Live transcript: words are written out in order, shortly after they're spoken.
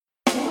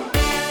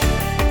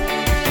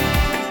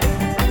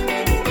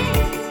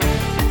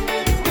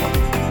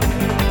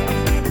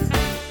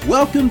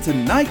Welcome to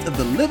Night of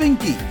the Living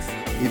Geeks.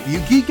 If you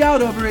geek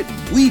out over it,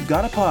 we've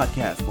got a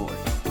podcast for it.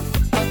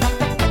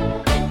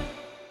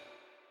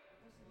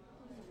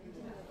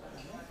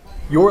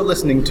 You're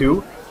listening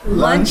to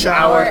Lunch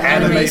Hour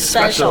Anime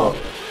Special.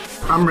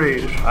 I'm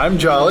Rage. I'm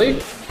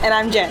Jolly. And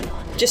I'm Jen.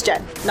 Just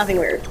Jen. Nothing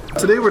weird.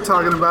 Today we're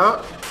talking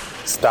about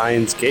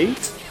Steins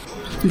Gate.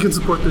 you can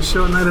support the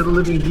show Night of the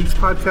Living Geeks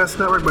Podcast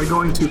Network by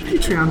going to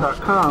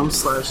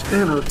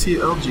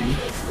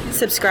patreon.com/NOTLG.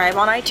 Subscribe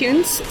on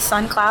iTunes,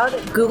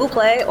 SoundCloud, Google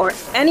Play, or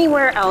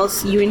anywhere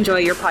else you enjoy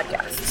your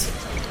podcasts.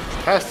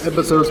 Past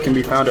episodes can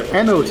be found at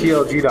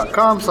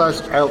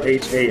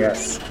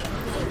notlg.com/LHAS.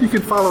 You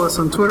can follow us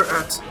on Twitter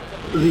at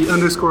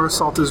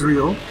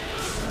 _saltisreal.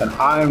 And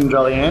I'm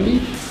Jolly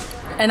Andy.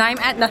 And I'm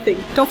at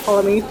nothing. Don't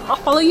follow me. I'll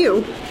follow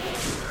you.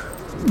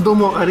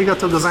 Domo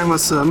arigatou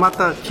gozaimasu.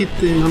 Mata kite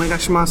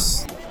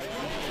onegaishimasu.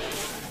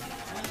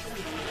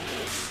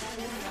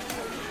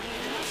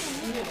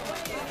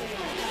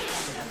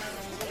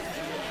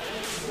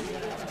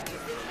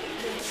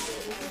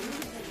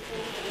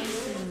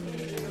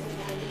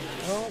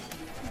 Well,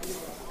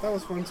 that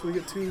was fun. So we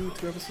get two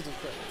episodes of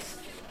credits.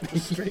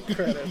 Just straight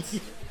credits.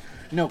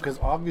 No, because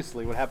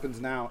obviously what happens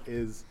now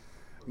is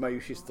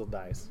Mayushi still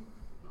dies.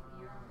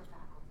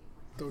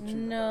 Don't you?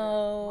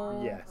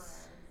 No. Yes.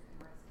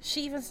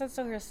 She even said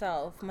so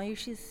herself.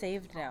 Mayushi's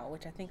saved now,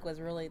 which I think was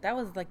really, that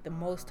was like the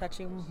most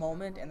touching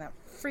moment in that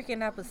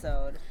freaking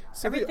episode.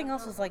 So Everything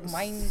else was like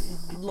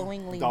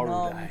mind-blowingly Daru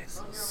numb.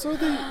 dies. So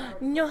they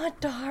Not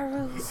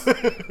Daru.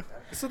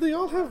 so they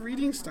all have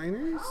reading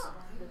Steiners?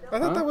 I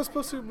thought that was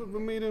supposed to have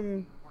made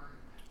him.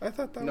 I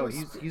thought that No, was.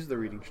 he's the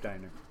reading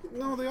Steiner.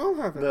 No, they all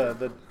have it.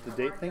 The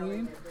date thing, you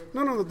mean?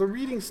 No, the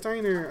reading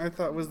Steiner, I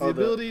thought, was the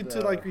ability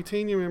to like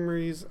retain your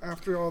memories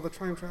after all the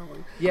time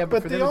traveling. Yeah,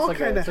 but for they them all it's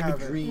kind of like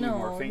have a it. dream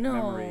or No, faint no.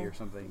 memory or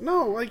something.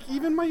 No, like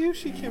even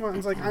Mayushi came out and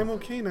was like, "I'm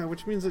okay now,"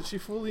 which means that she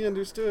fully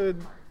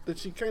understood that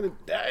she kind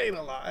of died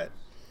a lot,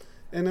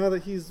 and now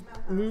that he's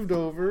moved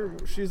over,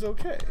 she's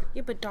okay.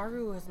 Yeah, but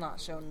Daru has not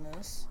shown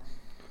this.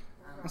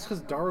 That's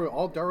because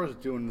all Daru's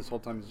doing this whole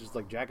time is just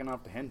like jacking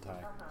off the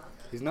hentai.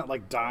 He's not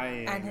like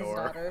dying And his or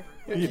daughter.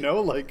 you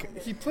know,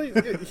 like He plays.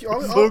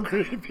 so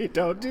creepy.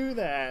 Don't do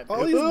that.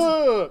 All he's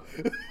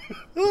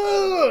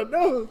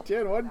No,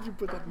 Jen, why did you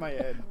put that in my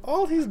head?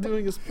 all he's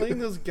doing is playing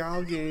those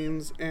gal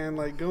games and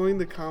like going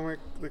to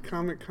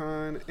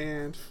Comic-Con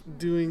and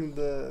doing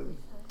the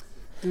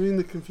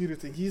computer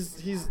thing.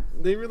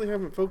 They really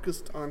haven't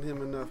focused on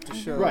him enough to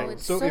show. Right.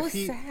 it's so so if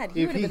he, sad.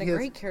 He if would have he been a has,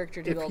 great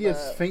character to if build he has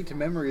up. faint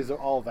memories of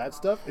all that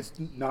stuff, it's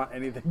not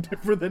anything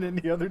different than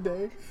any other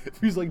day. If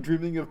he's like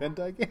dreaming of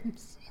hentai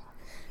games,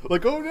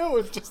 like oh no,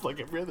 it's just like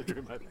every other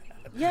dream I've had.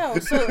 Yeah,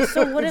 so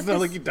what It's if not this,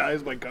 like he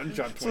dies by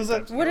gunshot 20 is that-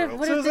 times in what a if row.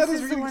 what So if is that this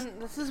his is the reading- one,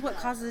 this is what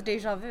causes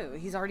deja vu?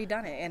 He's already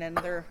done it in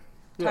another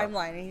Yeah.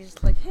 timeline, and he's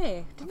just like,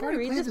 hey, didn't I already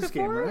read played this this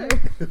game, before? right?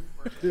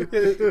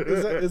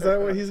 Is that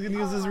what he's going to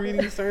use his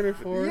reading Steiner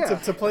for? Yeah.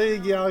 To play a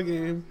gal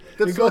game.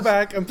 That's and go what-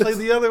 back and play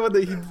the other one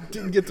that he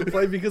didn't get to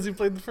play because he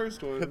played the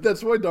first one.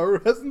 That's why Daru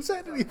hasn't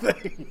said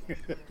anything.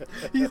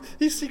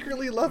 He's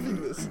secretly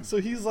loving this. So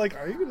he's like,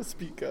 are you going to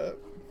speak up?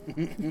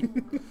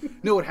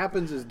 No, what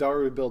happens is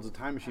Daru builds a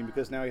time machine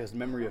because now he has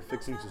memory of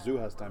fixing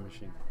Suzuha's time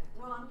machine.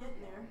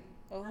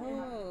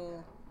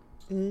 Oh.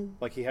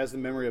 Like he has the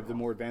memory of the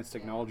more advanced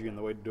technology and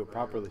the way to do it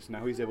properly. So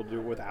now he's able to do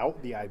it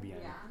without the IBM.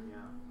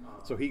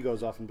 So he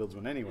goes off and builds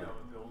one anyway.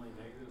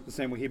 The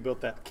same way he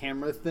built that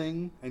camera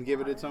thing and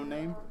gave it its own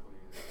name.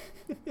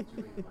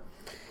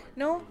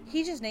 No,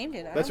 he just named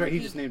it. I That's don't right.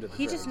 think He just named it.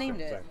 He That's just right, named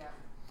that's it. right.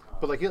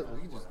 But like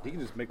he can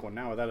just make one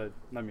now without a.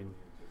 I mean,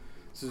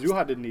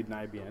 Suzuha didn't need an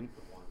IBM.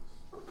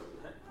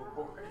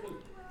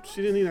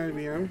 She didn't need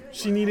IBM.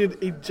 She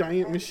needed a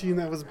giant machine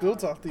that was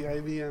built off the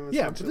IBM.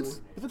 Yeah, but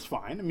essentially. that's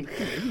fine. I mean,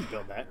 you can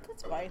build that.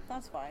 That's fine.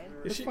 That's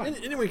fine.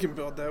 Anyone can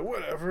build that.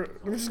 Whatever.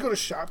 Let me just go to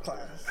shop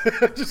class.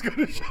 Just go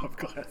to shop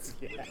class.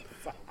 Yes.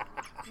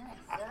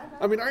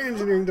 I mean, our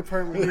engineering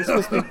department is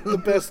supposed to be the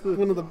best,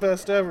 one of the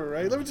best ever,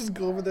 right? Let me just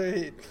go over there,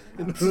 hey,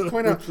 and just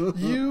point out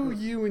you,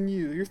 and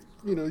you.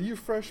 You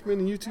freshmen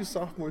and you two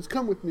sophomores,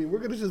 come with me. We're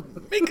gonna just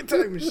make a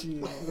time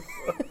machine.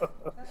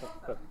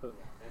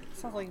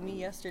 Sounds like me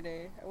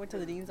yesterday. I went to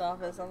the dean's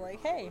office. I'm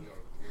like, hey, you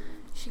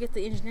should get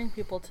the engineering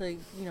people to,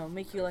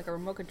 make you like a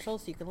remote control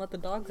so you can let the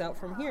dogs out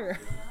from here.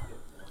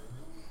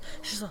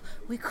 She's like,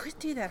 we could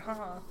do that,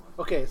 huh?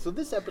 Okay, so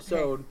this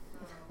episode,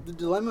 the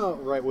dilemma,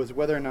 right, was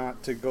whether or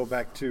not to go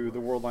back to the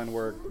world line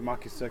where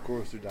Makise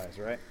Kurosu dies,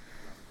 right?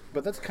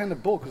 But that's kind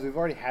of bull because we've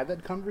already had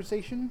that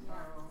conversation,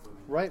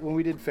 right? When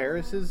we did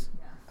Ferris's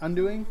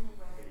Undoing,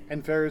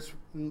 and Ferris,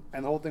 and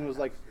the whole thing was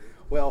like,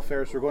 well,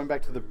 Ferris, we're going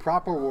back to the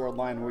proper world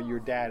line where your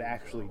dad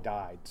actually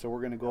died. So we're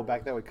going to go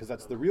back that way because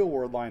that's the real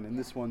world line, and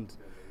this one's,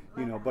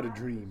 but a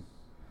dream.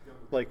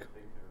 Like,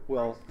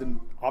 well,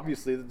 then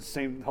obviously the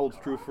same holds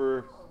true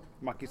for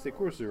Makise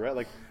Kurosu, right?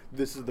 Like,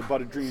 this is the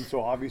but a dream, so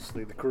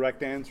obviously the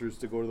correct answer is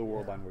to go to the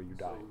world line where you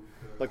die.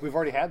 Like, we've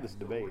already had this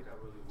debate.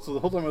 So the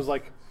whole time I was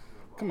like,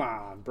 come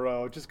on,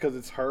 bro, just because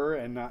it's her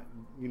and not,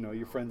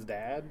 your friend's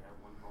dad.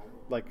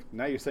 like,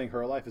 now you're saying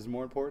her life is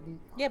more important?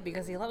 Yeah,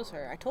 because he loves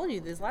her. I told you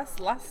this last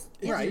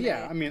Right,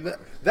 yeah. I mean,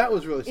 that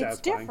was really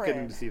satisfying, different.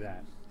 getting to see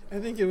that. I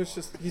think it was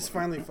just, he's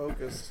finally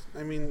focused.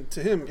 I mean,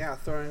 to him, yeah,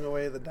 throwing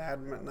away the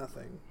dad meant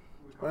nothing.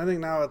 But I think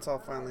now it's all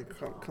finally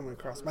coming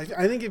across.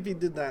 I think if he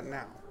did that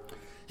now,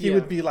 he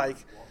would be like,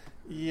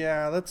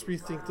 yeah, let's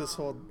rethink this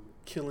whole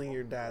killing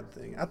your dad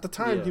thing. At the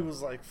time, he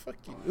was like, fuck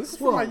you. This is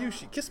for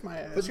Mayushi. Kiss my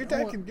ass. Your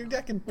dad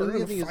can burn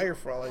in the fire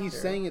for all I care. He's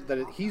saying it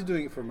that he's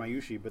doing it for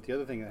Mayushi, but the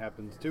other thing that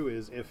happens, too,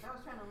 is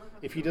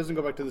if he doesn't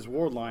go back to this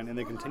world line and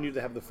they continue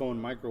to have the phone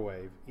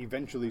microwave,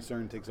 eventually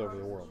CERN takes over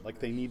the world. Like,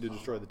 they need to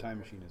destroy the time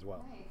machine as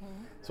well.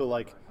 So,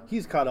 like,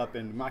 he's caught up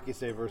in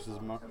Makise versus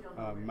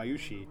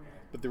Mayushi,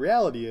 but the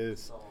reality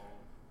is,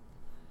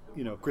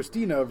 you know,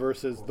 Christina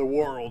versus the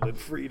world and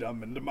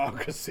freedom and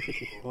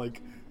democracy.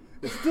 Like,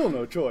 there's still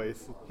no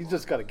choice. He's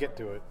just got to get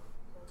to it.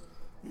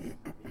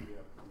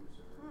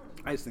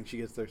 I just think she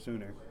gets there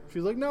sooner.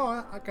 She's like, no,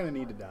 I kind of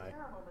need to die.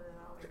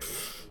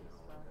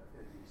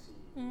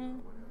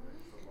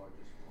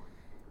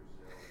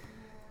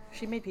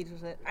 She made peace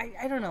with it.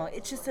 I don't know.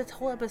 It's just this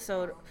whole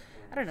episode.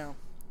 I don't know.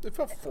 It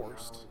felt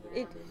forced.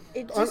 It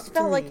just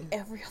felt like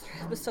every other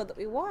episode that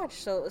we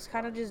watched, so it was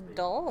kind of just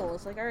dull.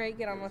 It's like, all right,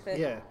 get on with it.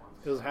 Yeah,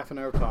 it was half an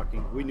hour of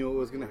talking. We knew it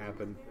was going to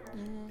happen.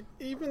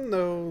 Even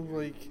though,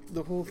 like,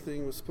 the whole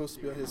thing was supposed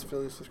to be about his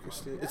feelings with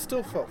Christine, it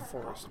still felt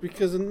forced.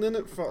 Because, and then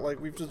it felt like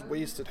we've just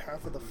wasted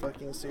half of the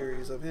fucking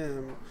series of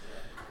him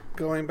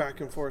going back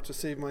and forth to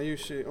save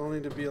Mayushi, only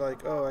to be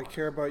like, oh, I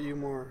care about you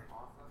more.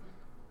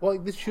 Well,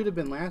 like, this should have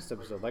been last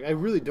episode. Like, I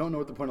really don't know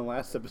what the point of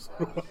last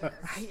episode was.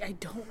 I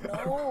don't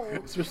know.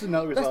 Especially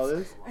now that we saw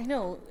this. I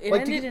know. It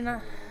Like, ended in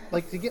a...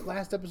 Like, to get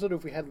last episode,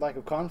 if we had lack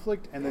of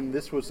conflict, and then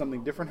this was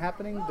something different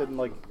happening, then,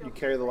 like, you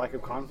carry the lack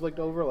of conflict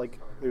over, like,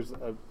 there's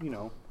a, you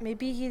know...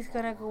 Maybe he's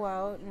gonna go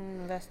out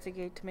and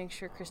investigate to make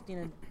sure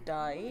Christina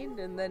died,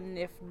 and then,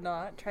 if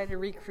not, try to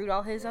recruit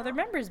all his other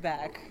members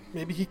back.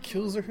 Maybe he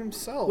kills her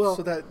himself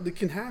so that it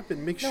can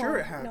happen. Make sure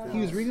it happens.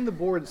 He was reading the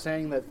board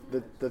saying that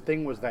the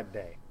thing was that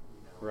day,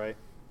 right?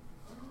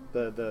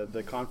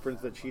 The conference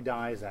that she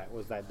dies at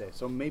was that day.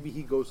 So maybe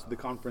he goes to the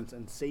conference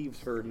and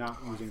saves her not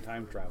using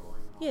time travel.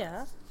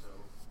 Yeah.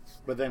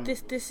 But then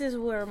this is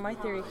where my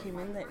theory came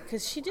in, that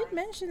because she did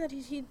mention that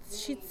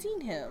she'd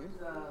seen him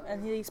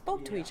and they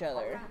spoke to each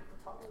other,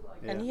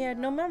 and he had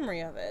no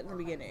memory of it in the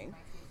beginning.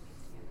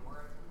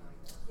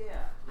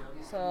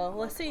 So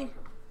let's see.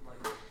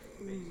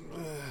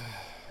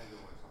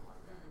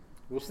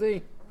 We'll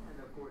see.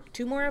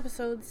 2 more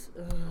episodes.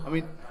 I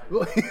mean,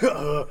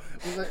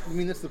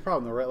 that's the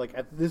problem, though, right? Like,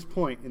 at this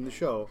point in the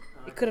show,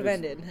 It could have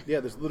ended. Yeah,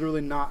 there's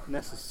literally not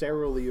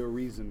necessarily a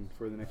reason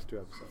for the next 2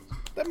 episodes.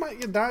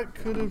 That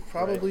could have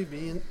probably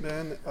been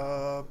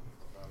a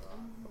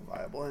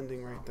viable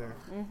ending right there.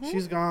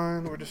 She's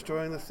gone. We're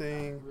destroying the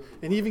thing,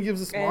 and he even gives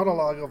this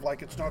monologue of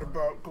like, it's not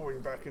about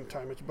going back in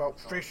time. It's about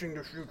facing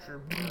the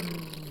future.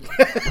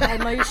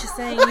 And Mayushi's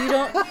saying,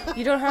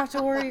 you don't have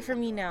to worry for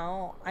me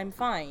now. I'm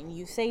fine.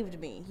 You saved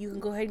me. You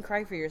can go ahead and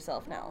cry for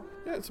yourself now.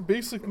 Yeah, it's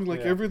basically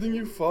like everything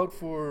you fought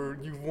for,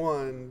 you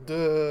won.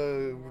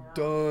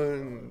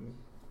 Done.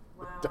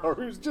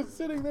 Daru's just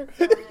sitting there.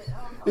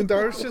 And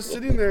Daru's just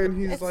sitting there, and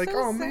he's It's like, so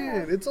oh sad.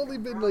 man, it's only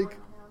been like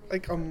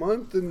a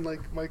month in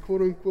like my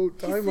quote unquote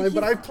timeline,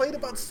 but I played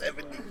about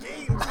 70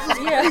 games.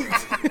 Yeah.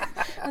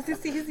 I was gonna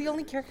say, he's the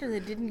only character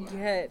that didn't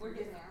get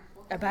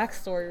a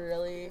backstory,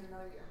 really.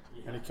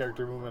 Any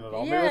character movement at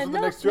all? Yeah, Maybe that's what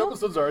the next 2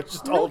 episodes are. It's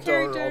just all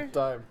Daru all the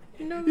time.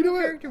 No You know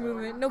what? character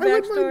movement, no I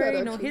wouldn't mind that,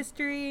 backstory, no actually.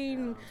 history,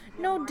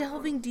 no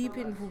delving deep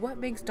into what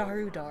makes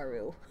Daru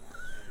Daru.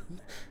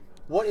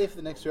 What if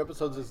the next 2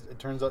 episodes it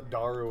turns out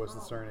Daru was the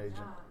CERN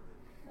agent?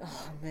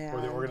 Oh man.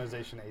 Or the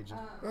organization agent?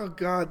 Oh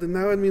god, then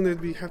that would mean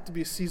there'd have to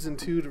be season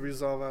 2 to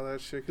resolve all that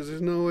shit, because there's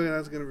no way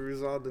that's gonna be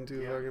resolved in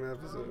 2 fucking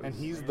episodes. And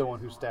he's the one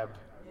who stabbed.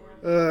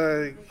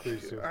 I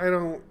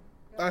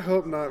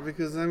hope not,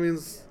 because that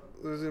means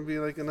there's gonna be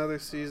like another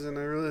season.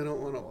 I really don't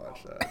want to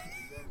watch that.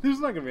 There's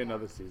not going to be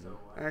another season.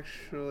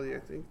 Actually, I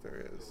think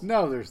there is.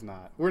 No, there's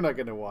not. We're not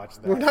going to watch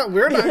that. We're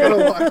not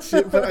gonna watch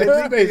it, but I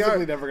think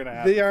basically never going to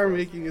happen. They are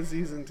making a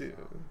season 2.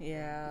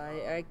 Yeah,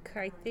 I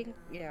think,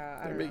 yeah,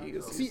 I They're don't making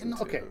know. a See, season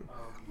 2. okay,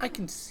 I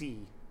can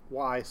see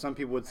why some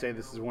people would say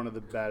this is one of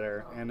the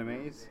better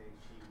animes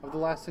of the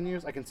last 10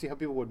 years. I can see how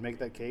people would make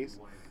that case.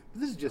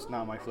 But this is just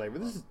not my flavor.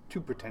 This is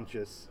too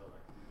pretentious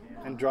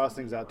and draws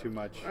things out too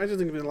much. I just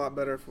think it'd be a lot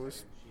better if it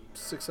was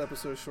 6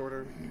 episodes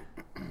shorter.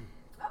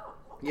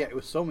 Yeah, it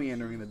was so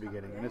meandering in the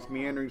beginning, and it's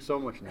meandering so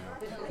much now.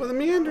 Well, the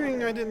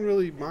meandering I didn't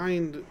really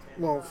mind,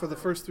 well, for the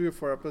first 3 or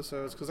 4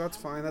 episodes, because that's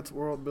fine, that's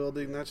world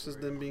building, that's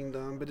just them being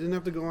dumb, but it didn't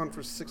have to go on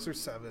for 6 or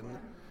 7.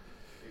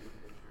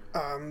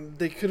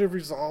 They could have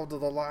resolved the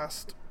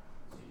last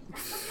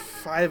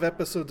 5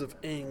 episodes of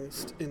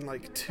angst in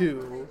like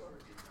 2,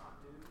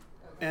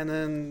 and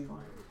then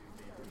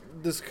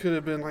this could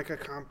have been like a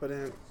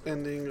competent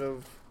ending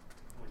of,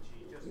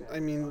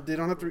 I mean, they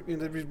don't have to,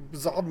 they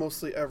resolve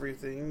mostly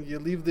everything. You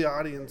leave the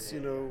audience,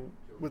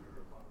 with,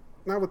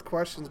 not with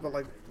questions, but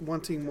like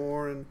wanting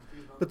more,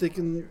 but they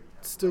can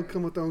still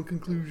come with their own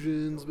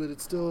conclusions, but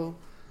it's still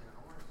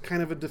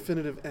kind of a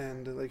definitive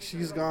end. Like,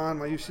 she's gone,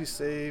 Mayushi's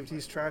saved,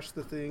 he's trashed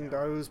the thing,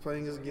 Daru's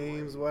playing his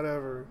games,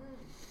 whatever.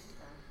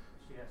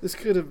 This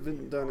could have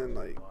been done in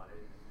like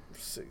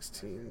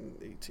 16,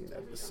 18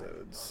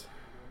 episodes.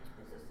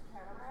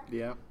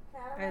 Yeah.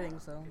 I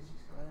think so.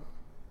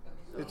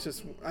 But It's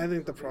just, I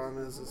think the problem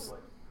is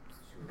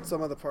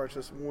some of the parts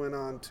just went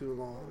on too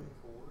long.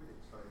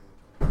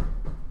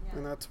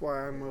 And that's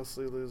why I'm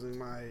mostly losing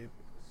my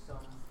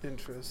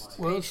interest.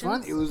 Well, it's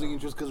fun. You're losing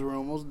interest because we're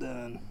almost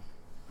done.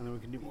 And then we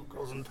can do more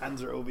Girls and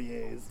Panzer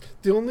OVAs.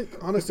 The only,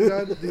 honest to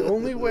God, the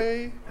only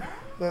way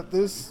that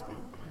this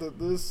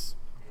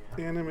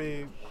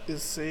anime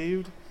is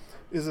saved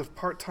is if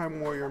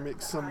Part-Time Warrior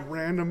makes some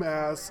random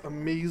ass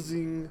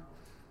amazing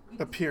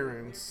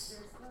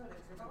appearance.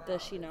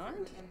 does she not?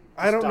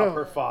 I don't Stop know.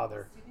 her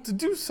father. To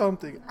do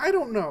something. I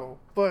don't know.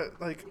 But,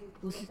 like,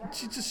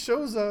 she just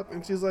shows up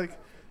and she's like,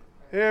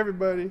 hey,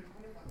 everybody.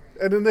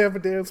 And then they have a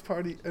dance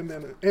party and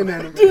then an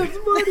anime. Dance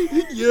party!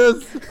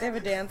 Yes! They have a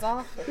dance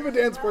off? They have a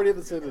dance party at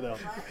the Citadel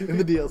in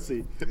the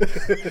DLC.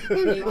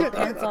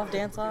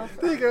 Dance off.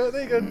 There you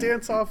go,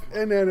 dance off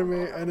and anime,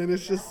 and then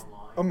it's just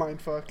a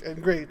mindfuck.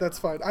 And great, that's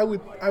fine. I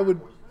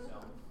would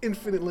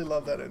infinitely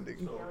love that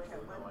ending.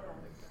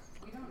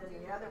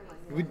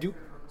 We do.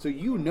 So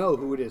you know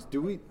who it is.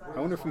 Do we? I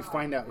wonder if we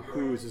find out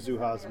who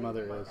Suzuha's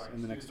mother is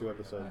in the next 2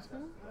 episodes.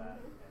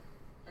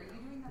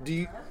 Do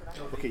you?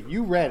 Okay,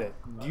 you read it.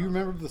 Do you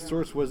remember if the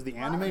source was the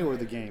anime or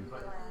the game?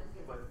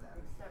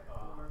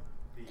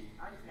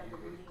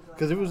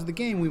 Because if it was the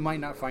game, we might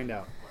not find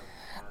out.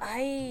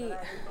 I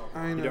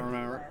I know. You don't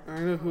remember? I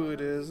know who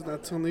it is.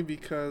 That's only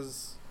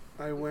because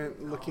I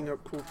went looking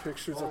up cool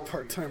pictures of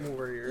Part-Time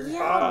Warrior.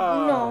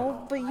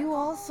 no, but you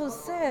also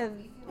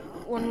said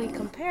when we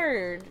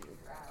compared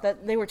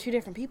that they were 2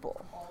 different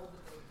people.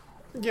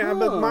 Yeah,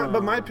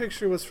 but my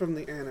picture was from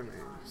the anime,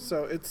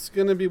 so it's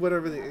gonna be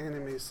whatever the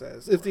anime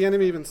says, if the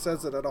anime even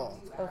says it at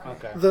all.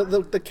 Okay.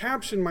 The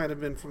caption might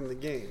have been from the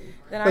game,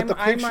 Then but the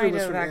I picture might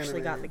was have from the actually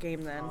anime. got the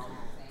game then.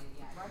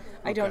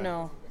 I don't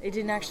know. It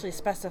didn't actually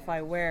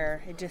specify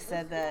where. It just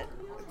said that.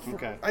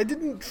 Okay. I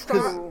didn't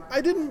try. I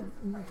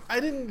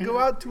didn't go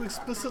out to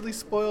explicitly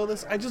spoil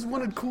this. I just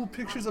wanted cool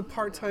pictures of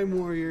Part-Time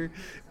Warrior,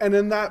 and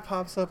then that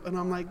pops up, and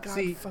I'm like,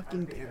 God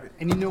fucking damn it!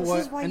 And you know This what?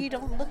 is why and, you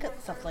don't look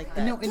at stuff like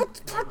that. No, and,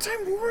 What's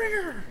Part-Time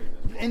Warrior?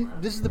 and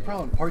this is the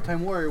problem.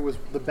 Part-Time Warrior was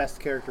the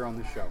best character on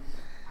the show.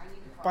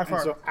 By And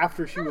far. so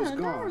after she was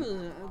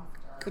gone,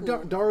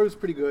 Daru's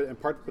pretty good, and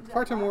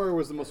Part-Time Warrior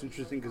was the most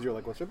interesting because you're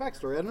like, what's her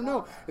backstory? I don't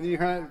know. And then you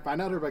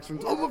find out her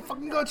backstory. Oh my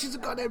fucking god, she's a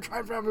goddamn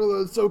time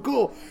traveler. It's so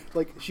cool.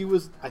 Like, she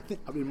was,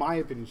 in my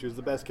opinion, she was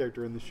the best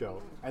character in the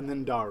show. And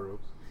then Daru,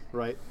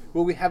 right?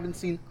 Well, we haven't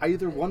seen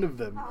either one of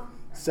them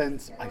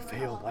since I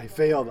failed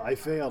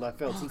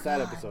since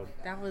that episode.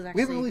 That was We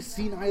actually. haven't really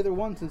seen either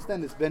one since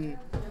then. It's been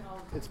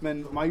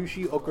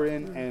Mayushi,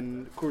 Okurin,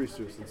 and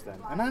Kurisu since then.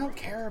 And I don't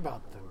care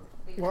about them.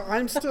 Well,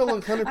 I'm still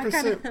 100%. I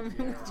kind of am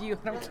with you.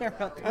 I don't care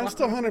about the I'm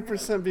still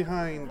 100%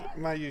 behind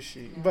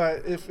Mayushi,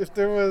 but if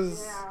there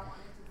was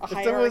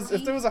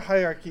a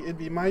hierarchy, it'd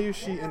be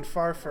Mayushi and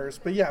Far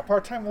first. But yeah,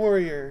 Part-Time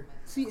Warrior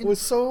was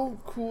so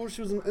cool.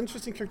 She was an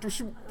interesting character,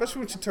 especially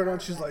when she turned on.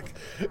 She's like,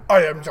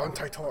 "I am John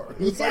Titor."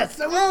 Yes,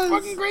 that was a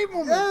fucking great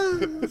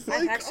moment. Yes, I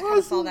like, actually kind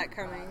of saw awesome. that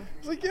coming.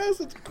 It's like, yes,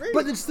 it's great.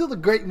 But it's still the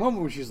great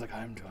moment where she's like,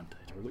 I'm John Titor.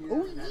 Like,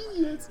 oh,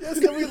 yes.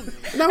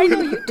 Now I we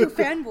know, you 2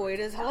 fanboyed.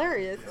 It's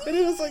hilarious. And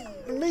it was like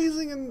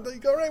amazing, and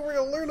like, all right, we're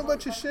gonna learn a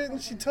bunch of shit,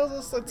 and she tells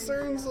us that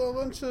CERN's a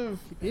bunch of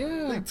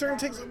like CERN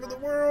takes over the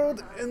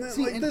world, and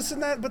then this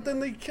and that, but then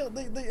they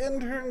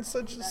end her in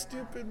such a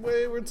stupid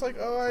way where it's like,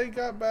 oh, I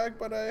got back,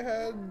 but I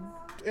had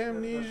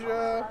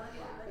amnesia,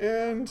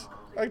 and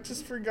I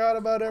just forgot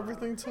about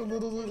everything till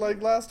literally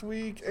like last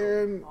week,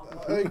 and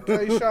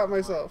I shot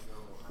myself.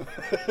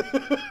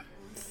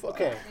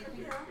 Okay.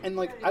 And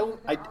like,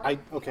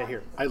 okay,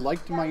 here. I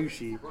liked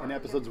Mayushi in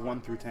episodes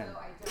 1 through 10.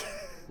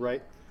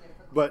 Right?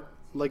 But,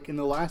 like, in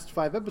the last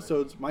 5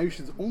 episodes,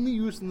 Mayushi's only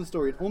use in the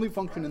story, only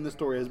function in the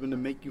story has been to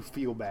make you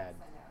feel bad.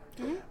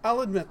 I'll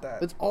admit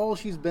that. That's all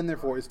she's been there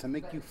for, is to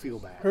make you feel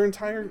bad.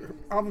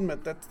 I'll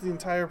admit that's the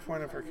entire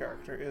point of her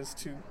character, is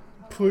to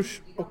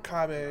push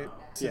Okabe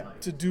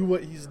to do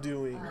what he's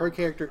doing. Her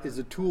character is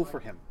a tool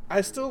for him.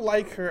 I still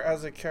like her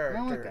as a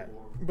character. I like that.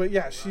 But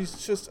yeah,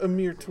 she's just a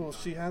mere tool.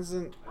 She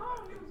hasn't.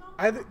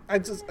 I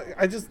just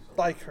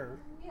like her.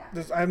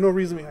 I have no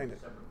reason behind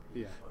it.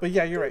 Yeah. But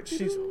yeah, you're right.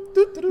 She's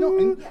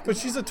but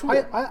she's a tool.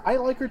 I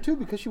like her too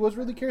because she was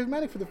really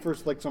charismatic for the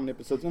first like so many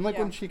episodes, and like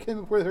when she came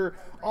up with her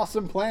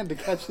awesome plan to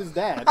catch his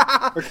dad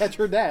or catch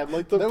her dad,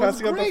 like that was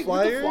passing out the great.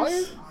 With the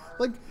flyers?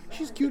 Like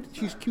she's cute.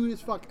 She's cute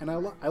as fuck, and I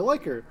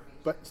like her.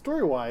 But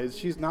story wise,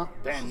 she's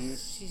not Ben.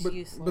 She's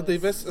useless. But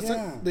they've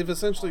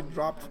essentially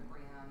dropped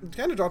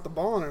the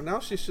ball on her. Now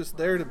she's just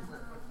there to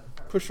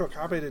push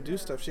Okabe to do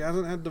stuff. She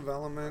hasn't had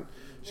development.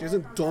 She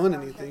hasn't done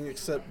anything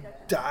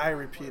except die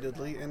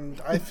repeatedly, and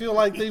I feel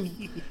like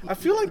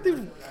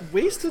they've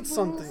wasted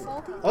something.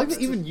 I like that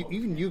even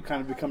you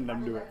kind of become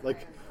numb to it.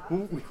 Like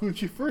when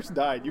she first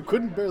died, you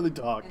couldn't barely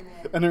talk,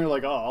 and they're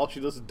like, "Oh, all she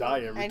does is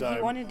die every time." And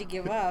he wanted to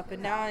give up,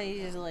 and now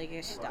he's just like,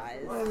 she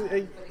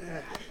dies.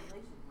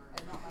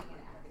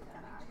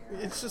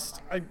 It's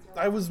just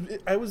I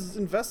was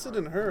invested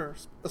in her,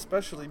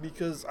 especially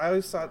because I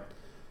always thought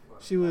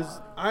she was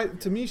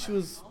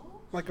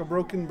like a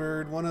broken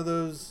bird, one of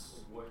those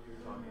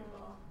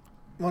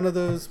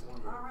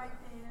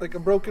like a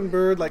broken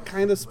bird, like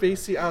kind of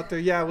spacey out there,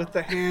 yeah, with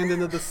the hand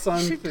into the sun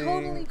You should thing.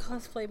 totally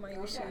cosplay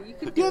Mayushi. You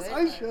could do Yes, it.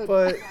 I should.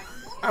 But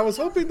I was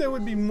hoping there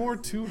would be more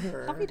to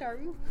her. Happy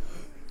Daru.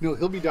 No,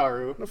 he'll be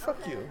Daru. No,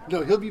 fuck you.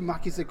 No, he'll be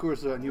Makise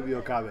Kurso and you'll be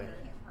Okabe.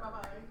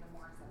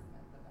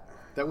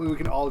 That way we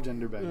can all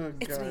gender bend. Oh,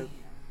 It's God. me.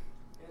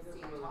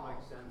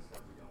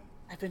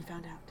 I've been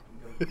found out.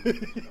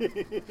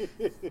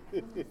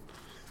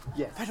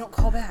 Yes. If I don't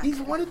call back. He's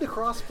wanted to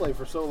crossplay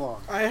for so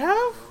long. I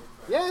have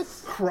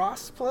Yes.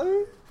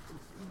 crossplay?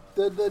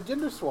 The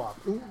gender swap.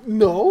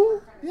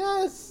 No.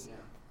 Yes.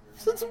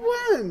 Since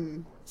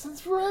when?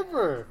 Since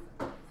forever.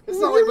 It's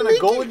Well, not like you're been a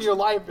goal in making- your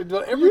life.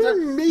 Every you're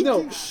time, making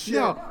no, shit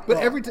no. But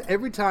up.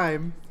 every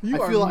time You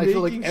I feel are like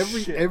making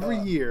every shit every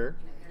up. year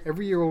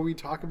when we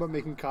talk about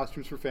making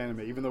costumes for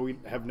Fanime, even though we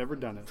have never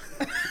done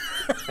it,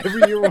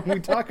 every year when we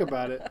talk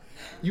about it,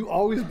 you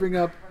always bring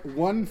up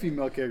one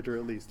female character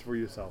at least for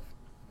yourself.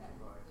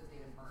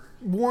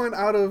 One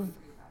out of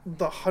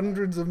the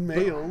hundreds of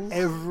males.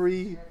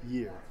 Every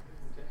year.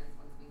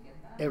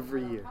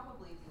 Every year.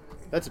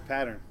 That's a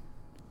pattern.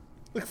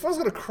 Like, if I was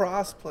gonna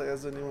crossplay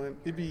as anyone,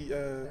 it'd be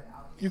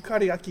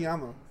Yukari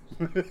Akiyama.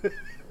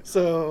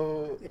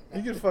 So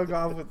you can fuck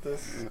off with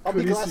this. I'll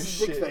be Kurisu Glasses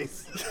Dick shit.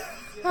 Face.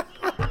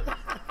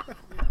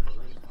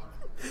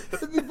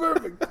 That'd be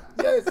perfect.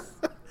 Yes.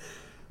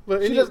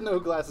 But She doesn't know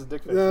who Glasses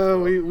Dick Face is. No,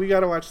 we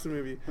gotta watch the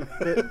movie.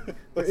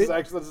 That's his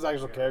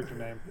actual character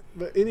name.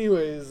 But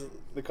anyways,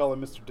 They call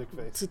him Mr.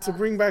 Dickface. to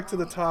bring back to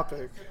the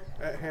topic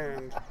at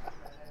hand,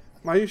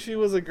 Mayushi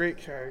was a great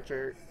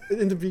character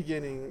in the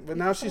beginning, but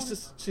now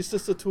she's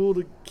just a tool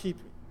to keep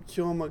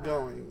Kyoma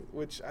going,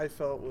 which I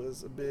felt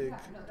was a big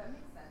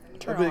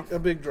drop. A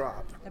big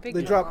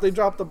They drop.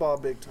 dropped the ball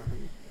big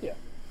time. Yeah.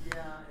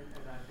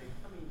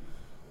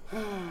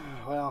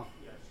 Well,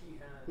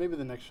 maybe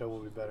the next show will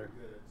be better.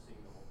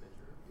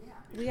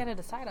 We gotta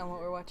decide on what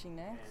we're watching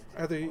next.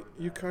 Either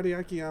Yukari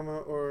Akiyama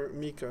or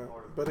Mika,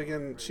 but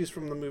again, she's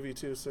from the movie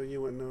too, so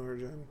you wouldn't know her,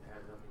 Jen.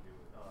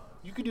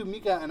 You could do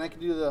Mika, and I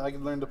could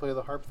learn to play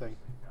the harp thing.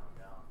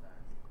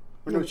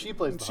 Or no, she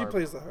plays the harp. She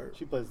plays the harp.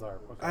 She plays the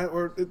harp. Okay.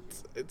 Or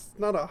it's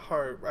not a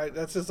harp, right?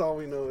 That's just all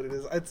we know what it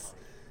is. It's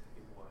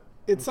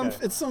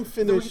Okay. some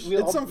Finnish we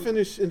all-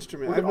 Finnish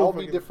instrument. We I could don't know all if I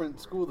be can- different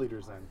school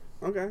leaders then.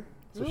 Okay.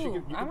 So Ooh,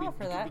 you I'm could up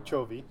for be that.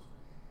 Chovy.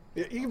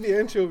 Yeah, you can be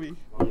Anchovy.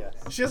 Yes.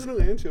 She doesn't know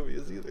what Anchovy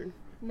is either.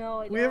 No,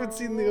 I don't. We haven't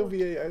seen the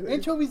OVA. I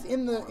think. Anchovy's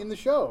in the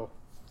show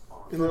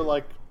for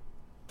like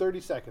 30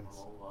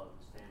 seconds.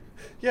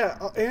 Yeah,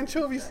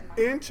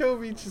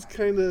 Anchovy just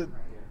kind of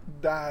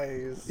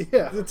dies.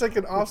 Yeah. It's like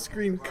an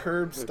off-screen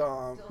curb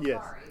stomp.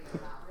 Yes.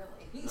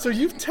 So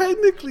you've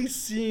technically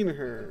seen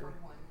her.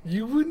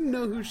 You wouldn't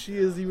know who she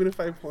is even if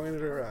I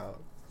pointed her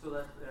out. So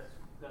that's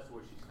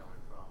where she's coming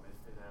from.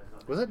 It has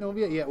nothing. Was it an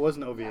OVA? Yeah, it was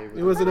an OVA.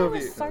 It was an I OVA.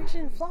 was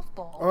Sergeant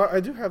Fluffball. Oh, I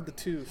do have the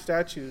two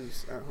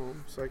statues at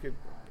home, so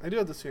I do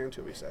have the two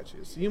Anchovy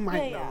statues. So you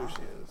might Yeah, know yeah. who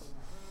she is.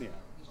 Yeah.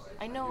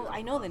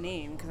 I know the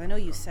name because I know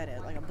you said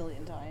it like a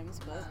billion times,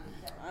 but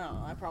I don't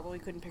know. I probably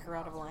couldn't pick her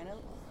out of a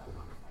lineup.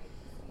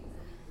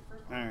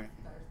 All right.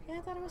 Yeah, I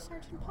thought it was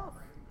Sergeant Puff.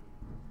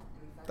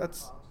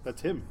 That's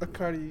That's him.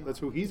 Akari. That's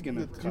who he's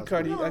gonna.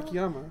 Yukari No.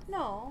 Akiyama.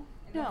 No,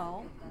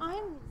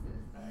 I'm.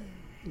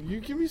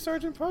 You can be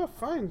Sergeant Puff,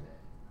 fine.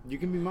 You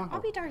can be Mako.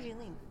 I'll be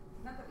Darjeeling.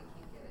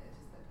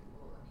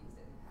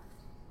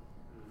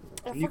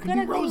 If You we're can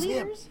gonna be go Rose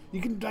Hip. leaders,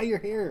 You can dye your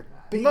hair.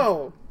 Pink.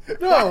 No.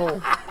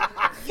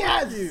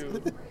 Yes.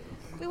 You.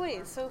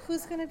 wait. So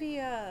who's gonna be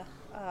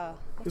what's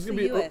Who's the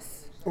gonna be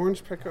U.S.?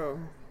 Orange Peko.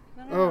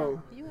 No,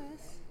 Oh.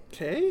 U.S.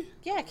 K?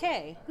 Yeah,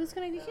 K. Who's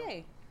gonna be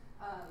K?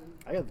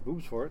 I got the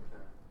boobs for it.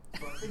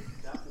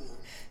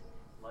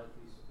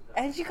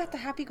 And you got the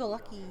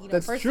happy-go-lucky,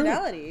 That's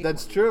personality. true.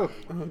 That's true.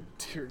 Oh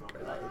dear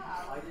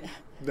God.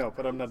 No,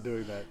 but I'm not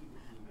doing that.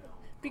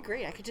 Be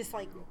great. I could just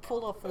like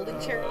pull a folding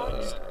chair out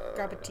and just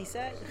grab a tea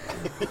set.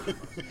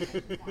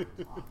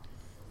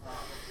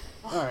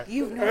 All right.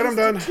 You've Alright, I'm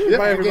done. Yep,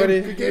 Bye good everybody.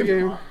 game, good Good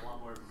game. game.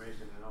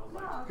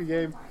 Good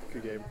game.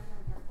 Good game.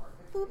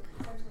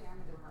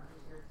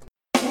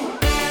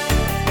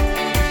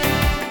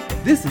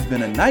 This has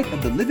been a Night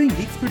of the Living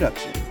Geeks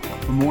production.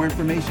 For more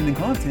information and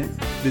content,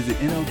 visit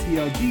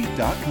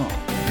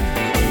NOTLG.com.